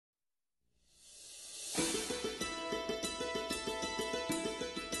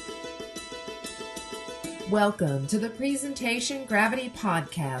Welcome to the Presentation Gravity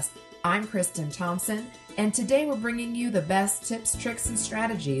Podcast. I'm Kristen Thompson, and today we're bringing you the best tips, tricks, and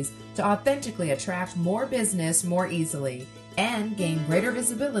strategies to authentically attract more business more easily and gain greater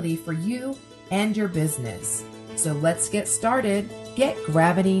visibility for you and your business. So let's get started. Get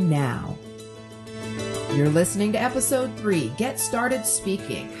Gravity now. You're listening to episode 3, Get Started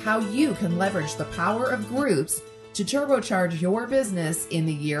Speaking, how you can leverage the power of groups to turbocharge your business in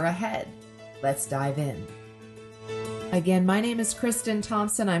the year ahead. Let's dive in. Again, my name is Kristen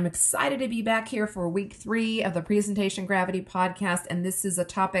Thompson. I'm excited to be back here for week 3 of the Presentation Gravity podcast. And this is a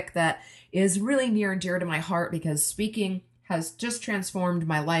topic that is really near and dear to my heart because speaking has just transformed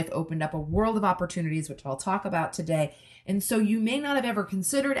my life, opened up a world of opportunities, which I'll talk about today. And so you may not have ever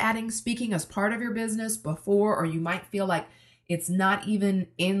considered adding speaking as part of your business before, or you might feel like it's not even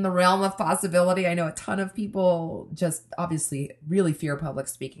in the realm of possibility. I know a ton of people just obviously really fear public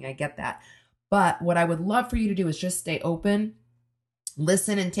speaking. I get that. But what I would love for you to do is just stay open,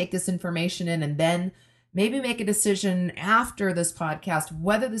 listen and take this information in, and then maybe make a decision after this podcast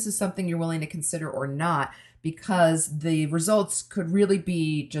whether this is something you're willing to consider or not, because the results could really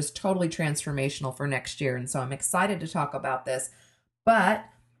be just totally transformational for next year. And so I'm excited to talk about this. But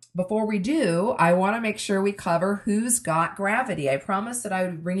before we do, I want to make sure we cover who's got gravity. I promised that I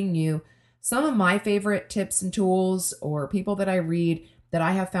would be bringing you some of my favorite tips and tools or people that I read that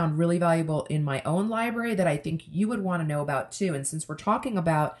I have found really valuable in my own library that I think you would want to know about too. And since we're talking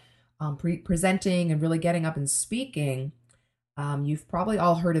about presenting and really getting up and speaking, you've probably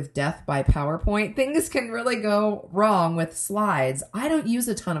all heard of death by PowerPoint. Things can really go wrong with slides. I don't use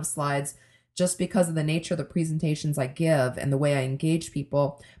a ton of slides just because of the nature of the presentations I give and the way I engage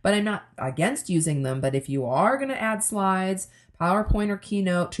people, but I'm not against using them. But if you are going to add slides, PowerPoint or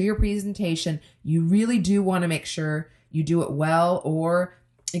Keynote to your presentation, you really do want to make sure you do it well, or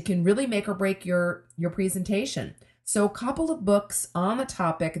it can really make or break your presentation. So a couple of books on the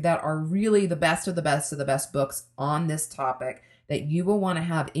topic that are really the best of the best of the best books on this topic that you will want to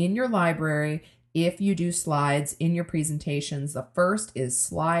have in your library if you do slides in your presentations. The first is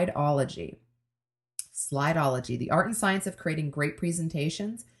Slideology. Slideology, the art and science of creating great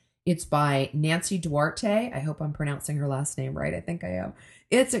presentations. It's by Nancy Duarte. I hope I'm pronouncing her last name right. I think I am.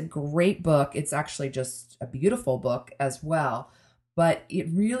 It's a great book. It's actually just a beautiful book as well. But it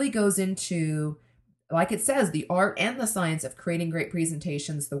really goes into, like it says, the art and the science of creating great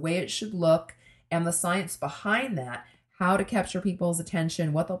presentations, the way it should look, and the science behind that, how to capture people's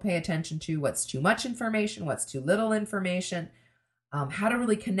attention, what they'll pay attention to, what's too much information, what's too little information, how to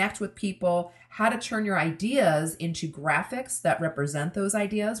really connect with people, how to turn your ideas into graphics that represent those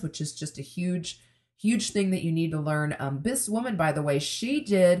ideas, which is just a huge thing that you need to learn. This woman, by the way, she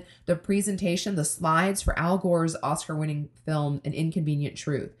did the presentation, the slides for Al Gore's Oscar-winning film, An Inconvenient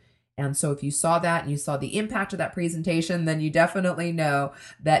Truth. And so if you saw that and you saw the impact of that presentation, then you definitely know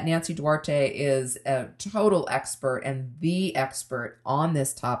that Nancy Duarte is a total expert and the expert on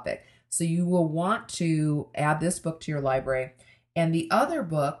this topic. So you will want to add this book to your library. And the other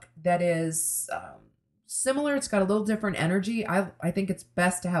book that is similar, it's got a little different energy. I think it's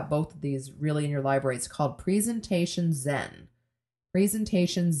best to have both of these really in your library. It's called Presentation Zen.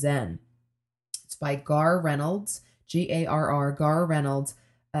 Presentation Zen. It's by Garr Reynolds, Garr, Garr Reynolds,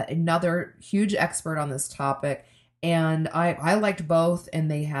 another huge expert on this topic. And I liked both,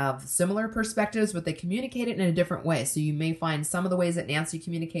 and they have similar perspectives, but they communicate it in a different way. So you may find some of the ways that Nancy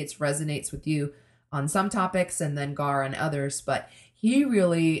communicates resonates with you on some topics and then Garr on others. But he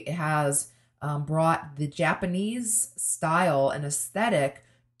really has brought the Japanese style and aesthetic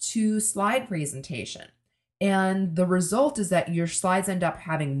to slide presentation. And the result is that your slides end up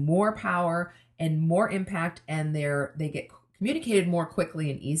having more power and more impact, and they get communicated more quickly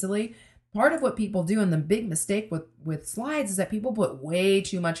and easily. Part of what people do, and the big mistake with slides, is that people put way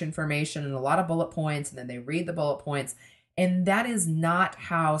too much information and a lot of bullet points, and then they read the bullet points. And that is not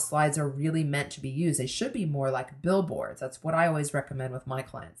how slides are really meant to be used. They should be more like billboards. That's what I always recommend with my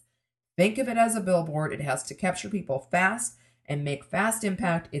clients. Think of it as a billboard. It has to capture people fast and make fast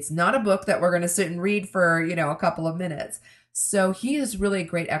impact. It's not a book that we're going to sit and read for, a couple of minutes. So he is really a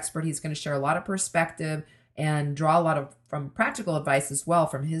great expert. He's going to share a lot of perspective and draw a lot from practical advice as well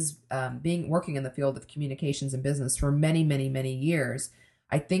from his working in the field of communications and business for many, many, many years.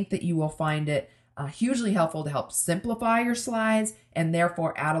 I think that you will find it hugely helpful to help simplify your slides and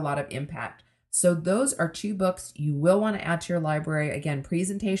therefore add a lot of impact. So those are 2 books you will want to add to your library. Again,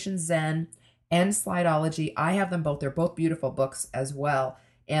 Presentation Zen and Slideology. I have them both. They're both beautiful books as well.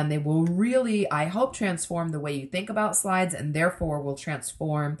 And they will really, I hope, transform the way you think about slides and therefore will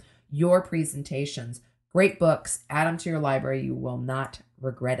transform your presentations. Great books. Add them to your library. You will not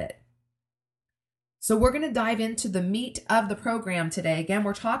regret it. So we're going to dive into the meat of the program today. Again,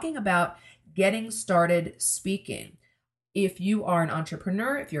 we're talking about getting started speaking. If you are an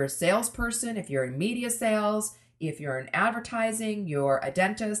entrepreneur, if you're a salesperson, if you're in media sales, if you're in advertising, you're a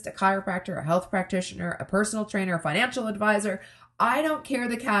dentist, a chiropractor, a health practitioner, a personal trainer, a financial advisor, I don't care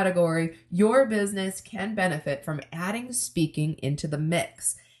the category, your business can benefit from adding speaking into the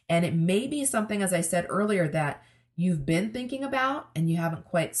mix. And it may be something, as I said earlier, that you've been thinking about and you haven't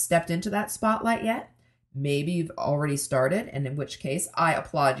quite stepped into that spotlight yet. Maybe you've already started, and in which case I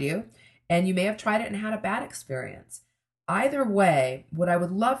applaud you. And you may have tried it and had a bad experience. Either way, what I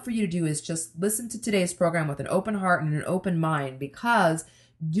would love for you to do is just listen to today's program with an open heart and an open mind, because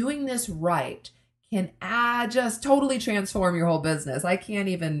doing this right can just totally transform your whole business. I can't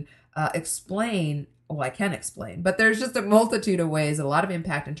even explain. Well, I can explain, but there's just a multitude of ways, a lot of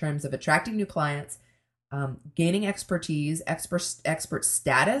impact in terms of attracting new clients, gaining expertise, expert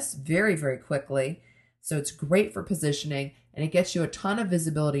status very, very quickly. So it's great for positioning, and it gets you a ton of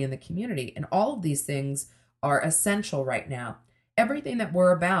visibility in the community. And all of these things are essential right now. Everything that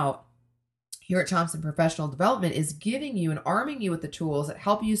we're about here at Thompson Professional Development is giving you and arming you with the tools that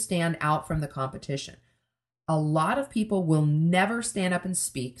help you stand out from the competition. A lot of people will never stand up and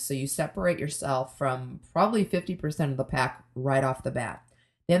speak, so you separate yourself from probably 50% of the pack right off the bat.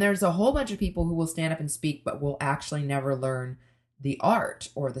 Then there's a whole bunch of people who will stand up and speak, but will actually never learn the art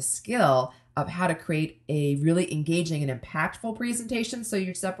or the skill of how to create a really engaging and impactful presentation. So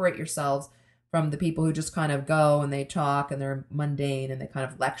you separate yourselves from the people who just kind of go and they talk and they're mundane and they kind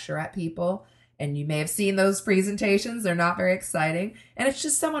of lecture at people. And you may have seen those presentations. They're not very exciting. And it's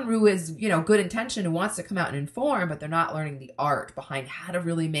just someone who is, good intention, who wants to come out and inform, but they're not learning the art behind how to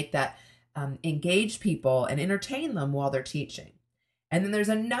really make that engage people and entertain them while they're teaching. And then there's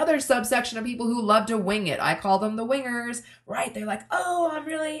another subsection of people who love to wing it. I call them the wingers, right? They're like, oh, I'm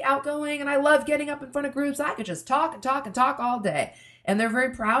really outgoing and I love getting up in front of groups. I could just talk and talk and talk all day. And they're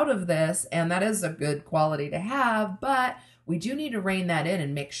very proud of this. And that is a good quality to have. But we do need to rein that in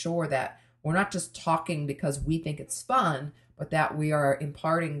and make sure that we're not just talking because we think it's fun, but that we are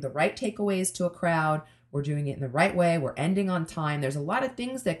imparting the right takeaways to a crowd. We're doing it in the right way. We're ending on time. There's a lot of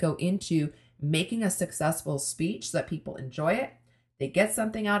things that go into making a successful speech so that people enjoy it. They get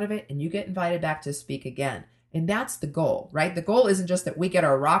something out of it, and you get invited back to speak again. And that's the goal, right? The goal isn't just that we get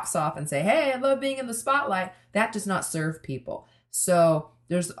our rocks off and say, hey, I love being in the spotlight. That does not serve people. So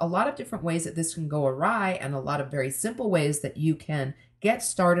there's a lot of different ways that this can go awry, and a lot of very simple ways that you can get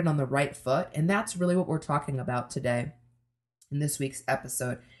started on the right foot. And that's really what we're talking about today in this week's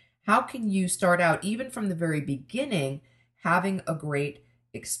episode. How can you start out, even from the very beginning, having a great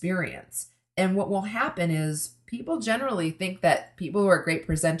experience? And what will happen is people generally think that people who are great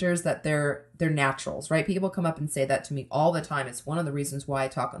presenters, that they're naturals, right? People come up and say that to me all the time. It's one of the reasons why I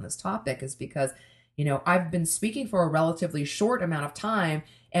talk on this topic, is because, I've been speaking for a relatively short amount of time,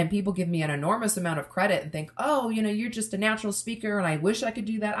 and people give me an enormous amount of credit and think, oh, you're just a natural speaker and I wish I could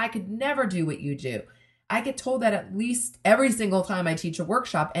do that. I could never do what you do. I get told that at least every single time I teach a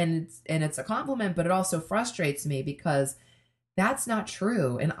workshop, and it's a compliment, but it also frustrates me because that's not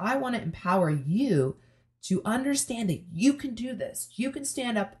true. And I want to empower you to understand that you can do this. You can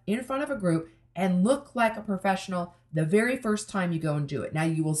stand up in front of a group and look like a professional the very first time you go and do it. Now,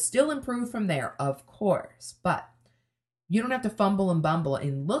 you will still improve from there, of course, but you don't have to fumble and bumble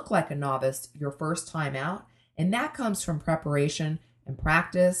and look like a novice your first time out. And that comes from preparation and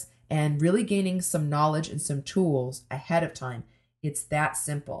practice and really gaining some knowledge and some tools ahead of time. It's that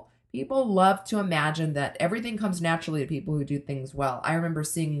simple. People love to imagine that everything comes naturally to people who do things well. I remember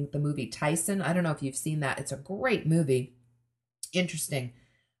seeing the movie Tyson. I don't know if you've seen that. It's a great movie. Interesting.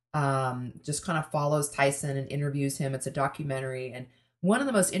 Just kind of follows Tyson and interviews him. It's a documentary. And one of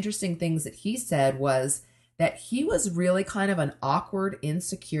the most interesting things that he said was that he was really kind of an awkward,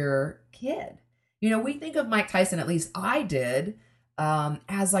 insecure kid. We think of Mike Tyson, at least I did,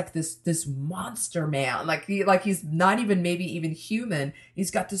 as like this monster man, like he's not even maybe even human.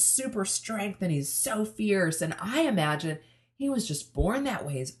 He's got this super strength and he's so fierce. And I imagine he was just born that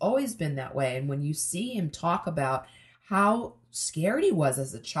way. He's always been that way. And when you see him talk about how scared he was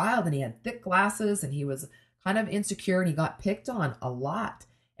as a child, and he had thick glasses and he was kind of insecure and he got picked on a lot.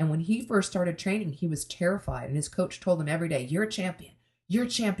 And when he first started training, he was terrified. And his coach told him every day, you're a champion. You're a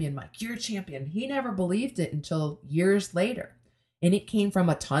champion, Mike. You're a champion. He never believed it until years later. And it came from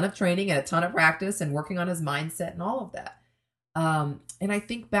a ton of training and a ton of practice and working on his mindset and all of that. And I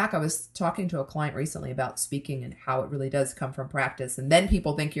think back, I was talking to a client recently about speaking and how it really does come from practice. And then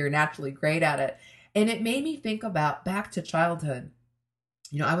people think you're naturally great at it. And it made me think about back to childhood.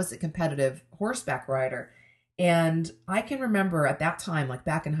 I was a competitive horseback rider. And I can remember at that time, like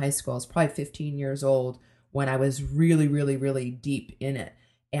back in high school, I was probably 15 years old when I was really, really, really deep in it.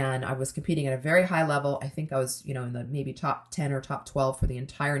 And I was competing at a very high level. I think I was, in the maybe top 10 or top 12 for the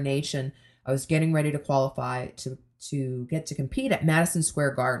entire nation. I was getting ready to qualify to get to compete at Madison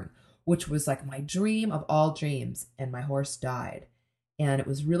Square Garden, which was like my dream of all dreams. And my horse died. And it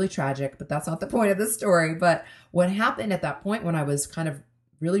was really tragic, but that's not the point of the story. But what happened at that point when I was kind of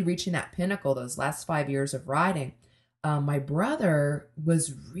really reaching that pinnacle, those last 5 years of riding, my brother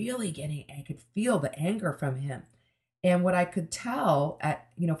was really I could feel the anger from him. And what I could tell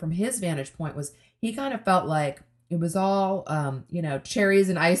from his vantage point was he kind of felt like it was all, cherries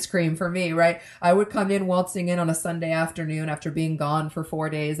and ice cream for me, right? I would come in waltzing in on a Sunday afternoon after being gone for 4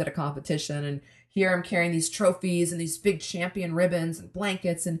 days at a competition. And here I'm carrying these trophies and these big champion ribbons and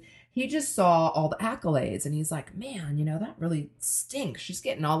blankets. And he just saw all the accolades. And he's like, man, that really stinks. She's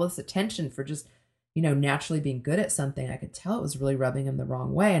getting all this attention for just, naturally being good at something. I could tell it was really rubbing him the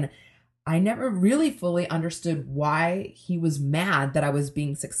wrong way. And I never really fully understood why he was mad that I was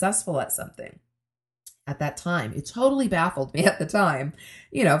being successful at something at that time. It totally baffled me at the time.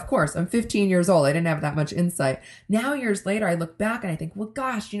 Of course, I'm 15 years old. I didn't have that much insight. Now, years later, I look back and I think, well,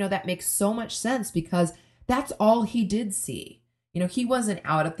 gosh, that makes so much sense because that's all he did see. He wasn't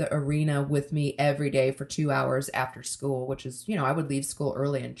out at the arena with me every day for 2 hours after school, which is, I would leave school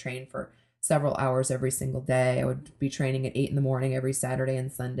early and train for several hours every single day. I would be training at 8 a.m. every Saturday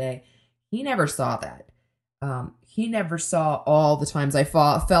and Sunday. He never saw that. He never saw all the times I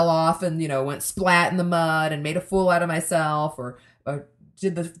fell off and, went splat in the mud and made a fool out of myself or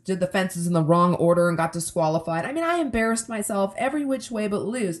did the fences in the wrong order and got disqualified. I mean, I embarrassed myself every which way but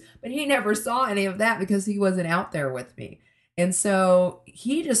loose, but he never saw any of that because he wasn't out there with me. And so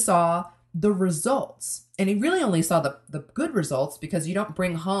he just saw the results. And he really only saw the good results because you don't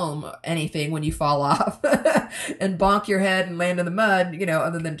bring home anything when you fall off and bonk your head and land in the mud,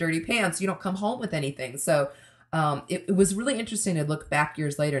 other than dirty pants. You don't come home with anything. So it was really interesting to look back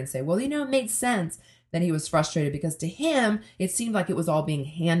years later and say, well, it made sense that he was frustrated because to him, it seemed like it was all being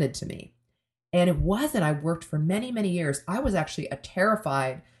handed to me. And it wasn't. I worked for many, many years. I was actually a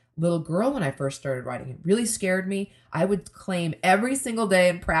terrified little girl when I first started riding. It really scared me. I would claim every single day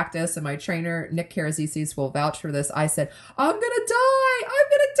in practice, and my trainer, Nick Karazisis, will vouch for this. I said, I'm going to die. I'm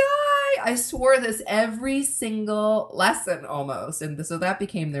going to die. I swore this every single lesson almost. And so that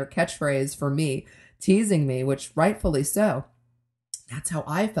became their catchphrase for me, teasing me, which rightfully so. That's how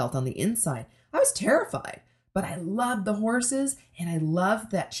I felt on the inside. I was terrified, but I loved the horses and I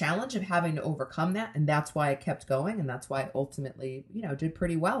loved that challenge of having to overcome that. And that's why I kept going. And that's why I ultimately, did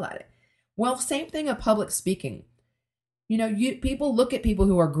pretty well at it. Well, same thing of public speaking. People look at people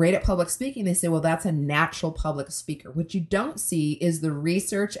who are great at public speaking. They say, well, that's a natural public speaker. What you don't see is the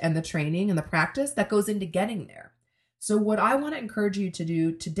research and the training and the practice that goes into getting there. So what I want to encourage you to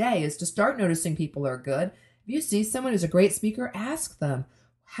do today is to start noticing people are good. If you see someone who's a great speaker, ask them,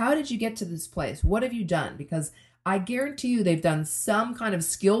 how did you get to this place? What have you done? Because I guarantee you they've done some kind of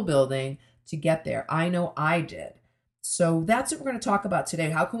skill building to get there. I know I did. So that's what we're going to talk about today.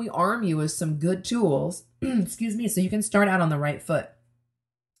 How can we arm you with some good tools, excuse me, so you can start out on the right foot?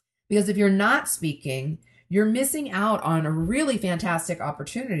 Because if you're not speaking, you're missing out on a really fantastic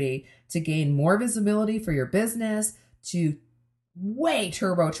opportunity to gain more visibility for your business, to way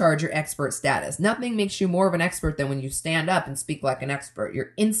turbocharge your expert status. Nothing makes you more of an expert than when you stand up and speak like an expert.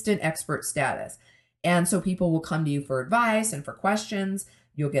 Your instant expert status. And so people will come to you for advice and for questions.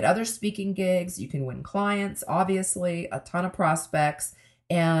 You'll get other speaking gigs. You can win clients, obviously, a ton of prospects,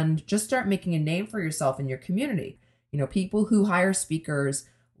 and just start making a name for yourself in your community. People who hire speakers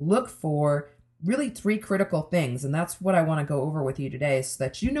look for really 3 critical things. And that's what I want to go over with you today so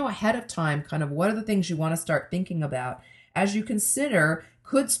that ahead of time kind of what are the things you want to start thinking about as you consider,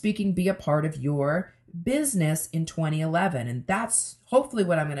 could speaking be a part of your business in 2011? And that's hopefully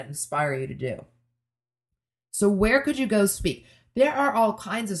what I'm going to inspire you to do. So where could you go speak? There are all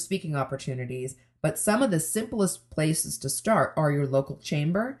kinds of speaking opportunities, but some of the simplest places to start are your local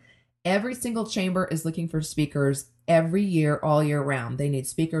chamber. Every single chamber is looking for speakers every year, all year round. They need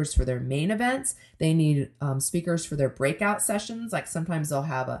speakers for their main events. They need speakers for their breakout sessions. Like sometimes they'll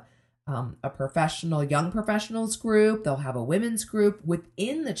have a young professionals group. They'll have a women's group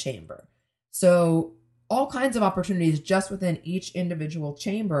within the chamber. So all kinds of opportunities just within each individual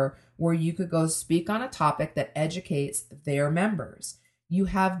chamber where you could go speak on a topic that educates their members. You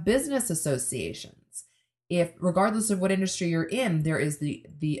have business associations. If regardless of what industry you're in, there is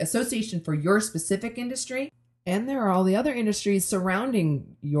the association for your specific industry. And there are all the other industries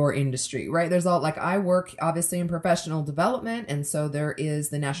surrounding your industry, right? There's all, like I work obviously in professional development. And so there is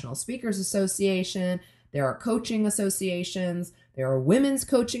the National Speakers Association, There are coaching associations. There are women's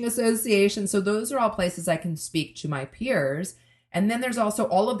coaching associations. So those are all places I can speak to my peers. And then there's also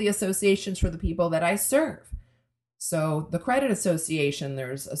all of the associations for the people that I serve. So the credit association,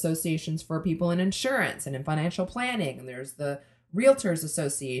 there's associations for people in insurance and in financial planning, and there's the Realtors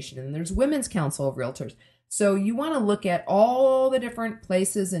Association, and there's Women's Council of Realtors. So you want to look at all the different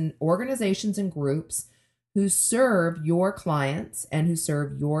places and organizations and groups who serve your clients and who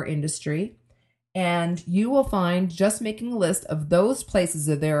serve your industry. And you will find, just making a list of those places,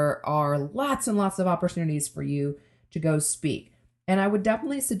 that there are lots and lots of opportunities for you to go speak. And I would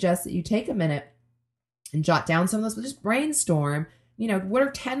definitely suggest that you take a minute and jot down some of those, but just brainstorm, what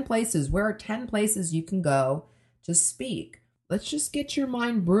are 10 places? Where are 10 places you can go to speak? Let's just get your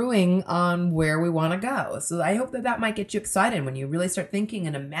mind brewing on where we want to go. So I hope that might get you excited when you really start thinking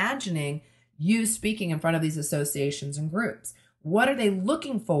and imagining you speaking in front of these associations and groups. What are they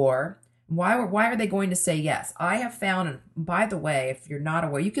looking for? Why are they going to say yes? I have found, and by the way, if you're not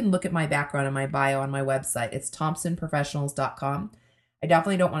aware, you can look at my background and my bio on my website. It's thompsonprofessionals.com. I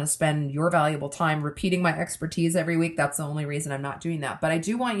definitely don't want to spend your valuable time repeating my expertise every week. That's the only reason I'm not doing that. But I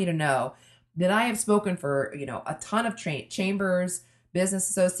do want you to know that I have spoken for, a ton of chambers, business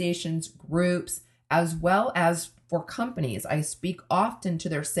associations, groups, as well as for companies. I speak often to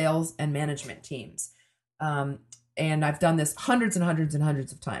their sales and management teams. And I've done this hundreds and hundreds and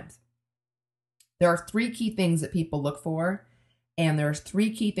hundreds of times. There are 3 key things that people look for. And there's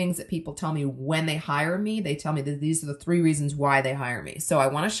 3 key things that people tell me when they hire me. They tell me that these are the 3 reasons why they hire me. So I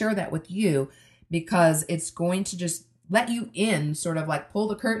want to share that with you because it's going to just let you in, sort of like pull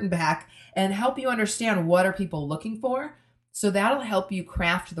the curtain back and help you understand what are people looking for. So that'll help you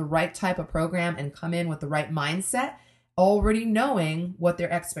craft the right type of program and come in with the right mindset, already knowing what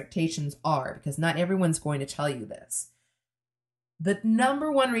their expectations are, because not everyone's going to tell you this. The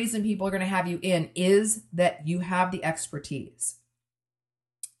number one reason people are going to have you in is that you have the expertise.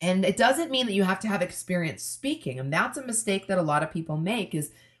 And it doesn't mean that you have to have experience speaking. And that's a mistake that a lot of people make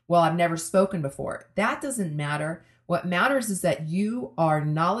is, well, I've never spoken before. That doesn't matter. What matters is that you are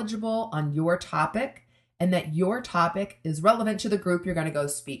knowledgeable on your topic and that your topic is relevant to the group you're going to go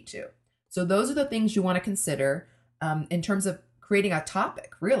speak to. So those are the things you want to consider in terms of creating a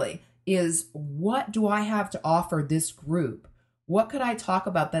topic, really, is what do I have to offer this group? What could I talk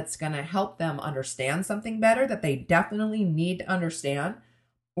about that's going to help them understand something better that they definitely need to understand?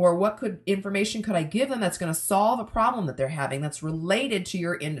 Or what information could I give them that's going to solve a problem that they're having that's related to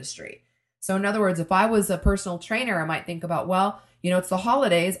your industry? So in other words, if I was a personal trainer, I might think about, well, it's the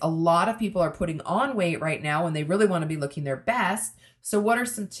holidays. A lot of people are putting on weight right now and they really want to be looking their best. So what are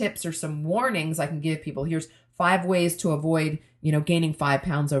some tips or some warnings I can give people? Here's 5 ways to avoid, gaining 5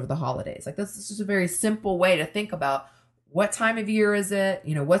 pounds over the holidays. Like this is just a very simple way to think about what time of year is it?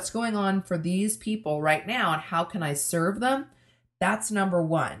 What's going on for these people right now and how can I serve them? That's number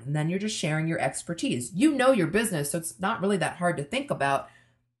 1. And then you're just sharing your expertise. You know your business, so it's not really that hard to think about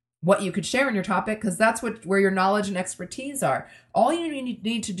what you could share in your topic because that's where your knowledge and expertise are. All you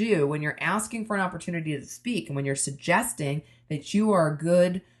need to do when you're asking for an opportunity to speak and when you're suggesting that you are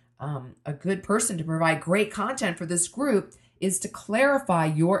a good person to provide great content for this group is to clarify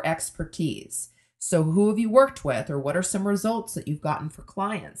your expertise. So who have you worked with, or what are some results that you've gotten for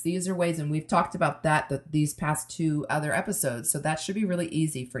clients? These are ways, and we've talked about that these past 2 other episodes. So that should be really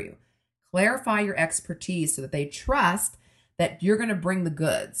easy for you. Clarify your expertise so that they trust that you're going to bring the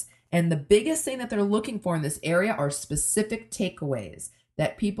goods. And the biggest thing that they're looking for in this area are specific takeaways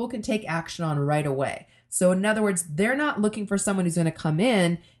that people can take action on right away. So in other words, they're not looking for someone who's going to come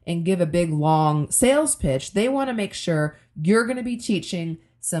in and give a big, long sales pitch. They want to make sure you're going to be teaching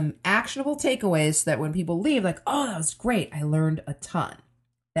some actionable takeaways so that when people leave, like, oh, that was great. I learned a ton.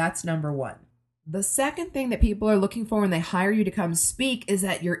 That's number 1. The second thing that people are looking for when they hire you to come speak is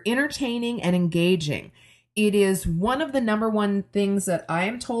that you're entertaining and engaging. It is one of the number 1 things that I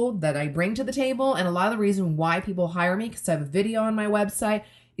am told that I bring to the table, and a lot of the reason why people hire me, because I have a video on my website.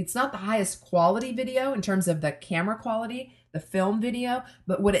 It's not the highest quality video in terms of the camera quality, the film video,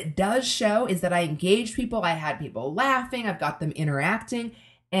 but what it does show is that I engage people. I had people laughing. I've got them interacting.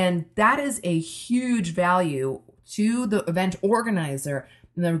 And that is a huge value to the event organizer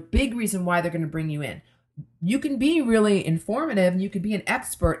and the big reason why they're going to bring you in. You can be really informative and you can be an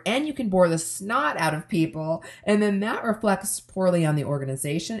expert and you can bore the snot out of people. And then that reflects poorly on the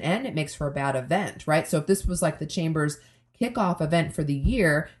organization and it makes for a bad event, right? So if this was like the Chamber's kickoff event for the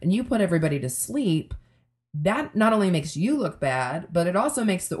year and you put everybody to sleep, that not only makes you look bad, but it also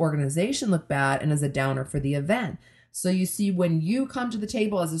makes the organization look bad and is a downer for the event. So you see, when you come to the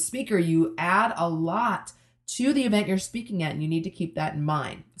table as a speaker, you add a lot to the event you're speaking at, and you need to keep that in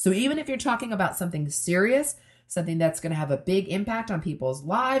mind. So even if you're talking about something serious, something that's going to have a big impact on people's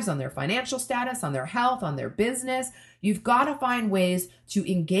lives, on their financial status, on their health, on their business, you've got to find ways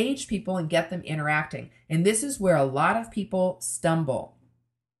to engage people and get them interacting. And this is where a lot of people stumble.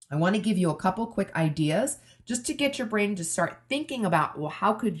 I want to give you a couple quick ideas just to get your brain to start thinking about, well,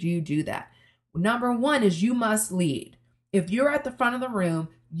 how could you do that? Number one is you must lead. If you're at the front of the room,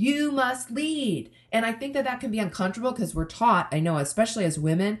 you must lead. And I think that can be uncomfortable because we're taught, I know, especially as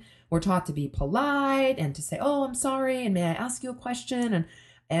women, we're taught to be polite and to say, oh, I'm sorry, and may I ask you a question?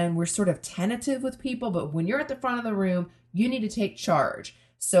 And we're sort of tentative with people. But when you're at the front of the room, you need to take charge.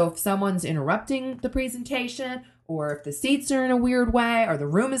 So if someone's interrupting the presentation, or if the seats are in a weird way, or the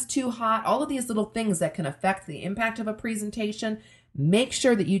room is too hot, all of these little things that can affect the impact of a presentation, make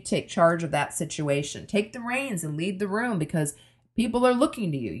sure that you take charge of that situation. Take the reins and lead the room because people are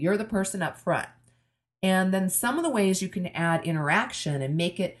looking to you. You're the person up front. And then some of the ways you can add interaction and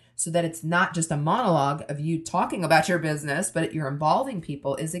make it so that it's not just a monologue of you talking about your business, but you're involving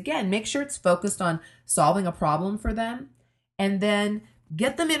people is, again, make sure it's focused on solving a problem for them. And then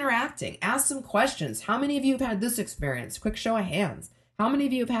get them interacting. Ask some questions. How many of you have had this experience? Quick show of hands. How many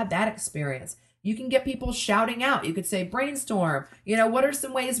of you have had that experience? You can get people shouting out. You could say, brainstorm. What are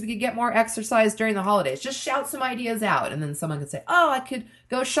some ways we could get more exercise during the holidays? Just shout some ideas out. And then someone could say, oh, I could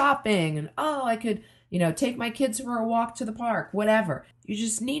go shopping. And oh, I could, take my kids for a walk to the park, whatever. You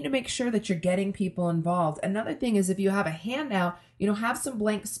just need to make sure that you're getting people involved. Another thing is if you have a handout, have some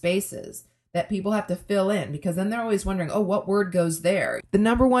blank spaces that people have to fill in, because then they're always wondering, oh, what word goes there? The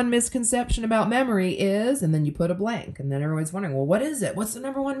number one misconception about memory is, and then you put a blank, and then everyone's wondering, well, what is it? What's the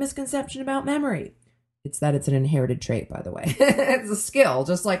number one misconception about memory? It's that it's an inherited trait, by the way. It's a skill,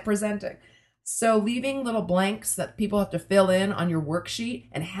 just like presenting. So leaving little blanks that people have to fill in on your worksheet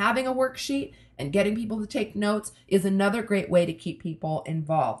and having a worksheet and getting people to take notes is another great way to keep people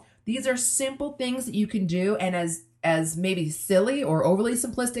involved. These are simple things that you can do, and as maybe silly or overly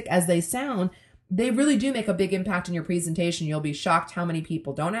simplistic as they sound, they really do make a big impact in your presentation. You'll be shocked how many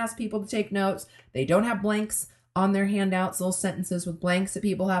people don't ask people to take notes. They don't have blanks on their handouts, little sentences with blanks that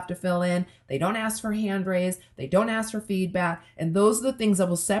people have to fill in. They don't ask for hand raise. They don't ask for feedback. And those are the things that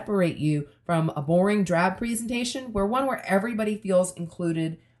will separate you from a boring, drab presentation, where everybody feels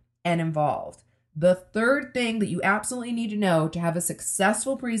included and involved. The third thing that you absolutely need to know to have a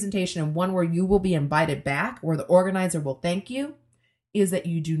successful presentation, and one where you will be invited back, where the organizer will thank you, is that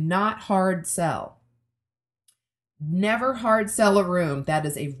you do not hard sell. Never hard sell a room. That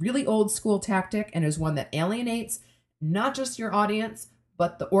is a really old school tactic and is one that alienates not just your audience,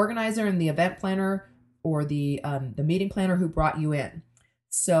 but the organizer and the event planner or the meeting planner who brought you in.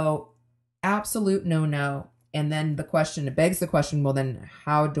 So absolute no. And then it begs the question, well, then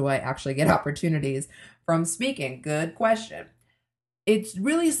how do I actually get opportunities from speaking? Good question. It's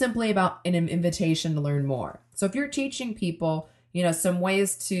really simply about an invitation to learn more. So if you're teaching people, some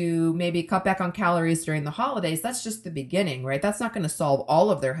ways to maybe cut back on calories during the holidays, that's just the beginning, right? That's not going to solve all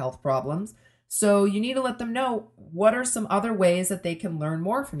of their health problems. So you need to let them know what are some other ways that they can learn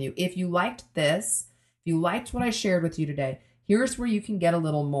more from you. If you liked this, if you liked what I shared with you today, here's where you can get a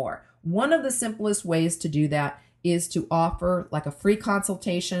little more. One of the simplest ways to do that is to offer like a free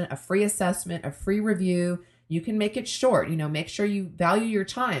consultation, a free assessment, a free review. You can make it short, make sure you value your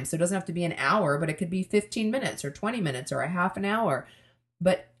time. So it doesn't have to be an hour, but it could be 15 minutes or 20 minutes or a half an hour.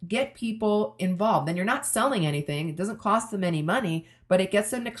 But get people involved. Then you're not selling anything. It doesn't cost them any money, but it gets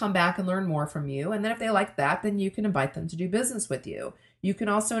them to come back and learn more from you. And then if they like that, then you can invite them to do business with you. You can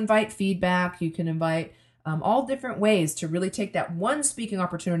also invite feedback. You can invite all different ways to really take that one speaking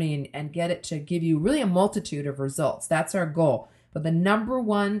opportunity and get it to give you really a multitude of results. That's our goal. But the number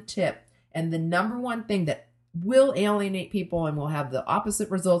one tip and the number one thing that will alienate people and will have the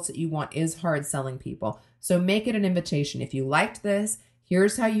opposite results that you want is hard selling people. So make it an invitation. If you liked this,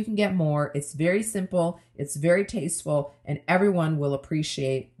 here's how you can get more. It's very simple. It's very tasteful, and everyone will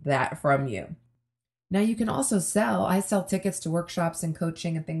appreciate that from you. Now you can also I sell tickets to workshops and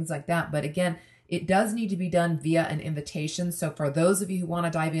coaching and things like that. But again, it does need to be done via an invitation. So for those of you who want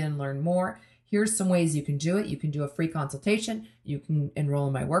to dive in and learn more, here's some ways you can do it. You can do a free consultation. You can enroll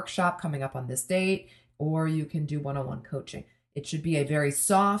in my workshop coming up on this date, or you can do one-on-one coaching. It should be a very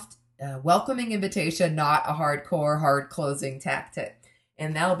soft, welcoming invitation, not a hardcore, hard closing tactic.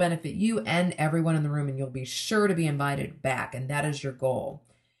 And that'll benefit you and everyone in the room, and you'll be sure to be invited back. And that is your goal.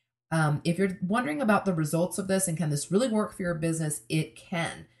 If you're wondering about the results of this and can this really work for your business, it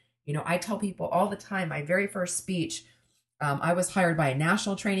can. I tell people all the time, my very first speech, I was hired by a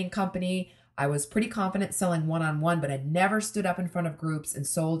national training company. I was pretty confident selling one-on-one, but I never stood up in front of groups and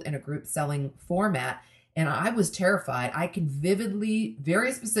sold in a group selling format. And I was terrified. I can vividly,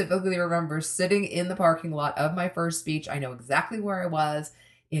 very specifically remember sitting in the parking lot of my first speech. I know exactly where I was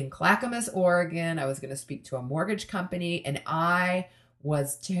in Clackamas, Oregon. I was going to speak to a mortgage company, and I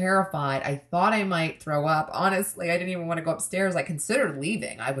was terrified. I thought I might throw up. Honestly, I didn't even want to go upstairs. I considered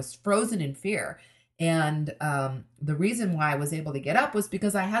leaving. I was frozen in fear. And the reason why I was able to get up was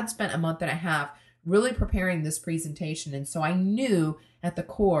because I had spent a month and a half really preparing this presentation. And so I knew at the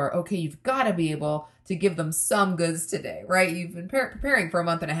core, okay, you've got to be able to give them some goods today, right? You've been preparing for a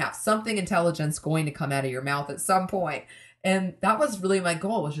month and a half, something intelligent's going to come out of your mouth at some point. And that was really my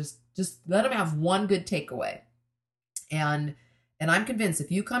goal, was just let them have one good takeaway. And I'm convinced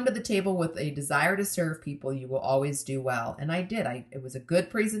if you come to the table with a desire to serve people, you will always do well. And I did. It was a good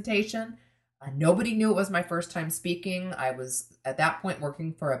presentation. Nobody knew it was my first time speaking. I was at that point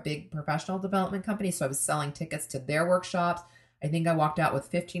working for a big professional development company, so I was selling tickets to their workshops. I think I walked out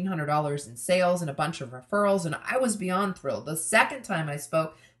with $1,500 in sales and a bunch of referrals, and I was beyond thrilled. The second time I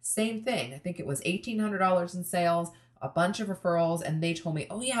spoke, same thing. I think it was $1,800 in sales, a bunch of referrals, and they told me,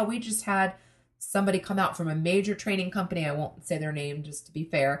 oh yeah, we just had somebody come out from a major training company. I won't say their name just to be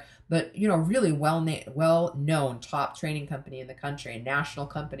fair, but really well-known top training company in the country, a national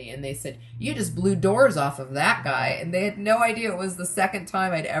company. And they said, you just blew doors off of that guy. And they had no idea it was the second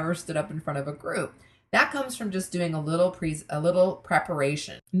time I'd ever stood up in front of a group. That comes from just doing a little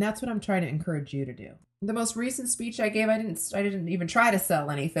preparation. And that's what I'm trying to encourage you to do. The most recent speech I gave, I didn't even try to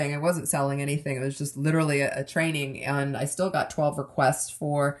sell anything. I wasn't selling anything. It was just literally a training. And I still got 12 requests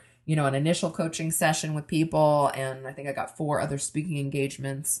for an initial coaching session with people. And I think I got 4 other speaking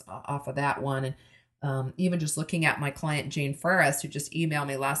engagements off of that one. And even just looking at my client, Jane Ferris, who just emailed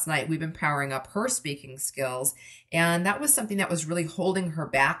me last night, we've been powering up her speaking skills. And that was something that was really holding her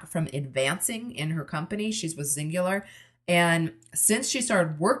back from advancing in her company. She's with Singular. And since she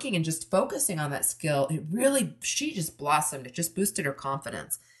started working and just focusing on that skill, she just blossomed. It just boosted her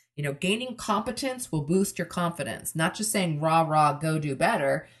confidence. Gaining competence will boost your confidence, not just saying rah, rah, go do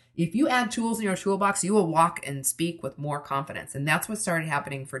better. If you add tools in your toolbox, you will walk and speak with more confidence. And that's what started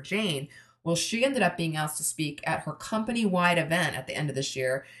happening for Jane. Well, she ended up being asked to speak at her company-wide event at the end of this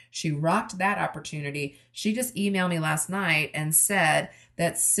year. She rocked that opportunity. She just emailed me last night and said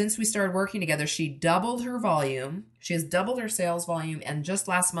that since we started working together, she doubled her volume. She has doubled her sales volume. And just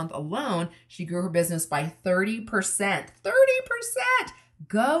last month alone, she grew her business by 30%. 30%!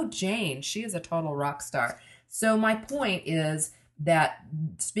 Go, Jane. She is a total rock star. So my point is that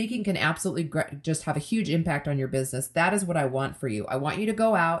speaking can absolutely just have a huge impact on your business. That is what I want for you. I want you to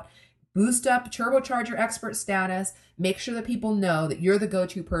go out, boost up, turbocharge your expert status, make sure that people know that you're the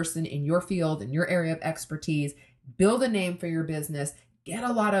go-to person in your field, in your area of expertise, build a name for your business, get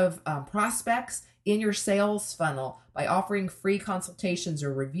a lot of prospects in your sales funnel by offering free consultations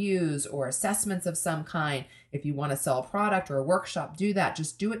or reviews or assessments of some kind. If you want to sell a product or a workshop, do that.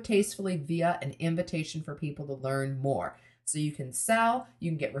 Just do it tastefully via an invitation for people to learn more. So you can sell, you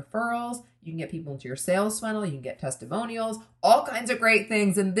can get referrals, you can get people into your sales funnel, you can get testimonials, all kinds of great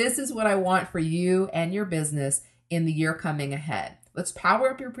things. And this is what I want for you and your business in the year coming ahead. Let's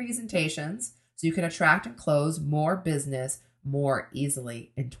power up your presentations so you can attract and close more business more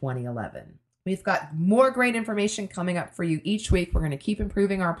easily in 2011. We've got more great information coming up for you each week. We're going to keep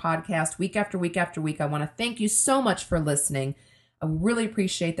improving our podcast week after week after week. I want to thank you so much for listening. I really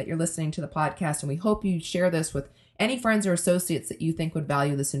appreciate that you're listening to the podcast, and we hope you share this with any friends or associates that you think would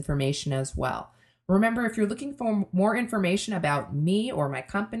value this information as well. Remember, if you're looking for more information about me or my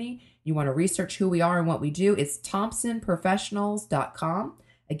company, you want to research who we are and what we do, it's thompsonprofessionals.com.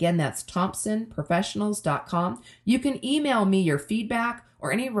 Again, that's thompsonprofessionals.com. You can email me your feedback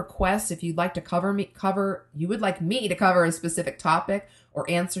or any requests if you'd like to you would like me to cover a specific topic or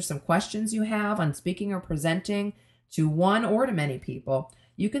answer some questions you have on speaking or presenting to one or to many people.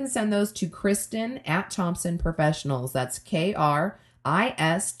 You can send those to Kristen at Thompson Professionals. That's KRISTIN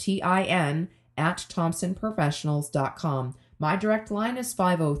at thompsonprofessionals.com. My direct line is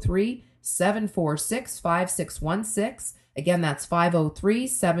 503-746-5616. Again, that's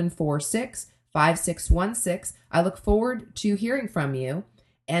 503-746-5616. I look forward to hearing from you.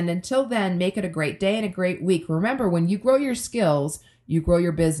 And until then, make it a great day and a great week. Remember, when you grow your skills, you grow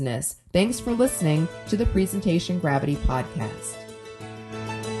your business. Thanks for listening to the Presentation Gravity Podcast.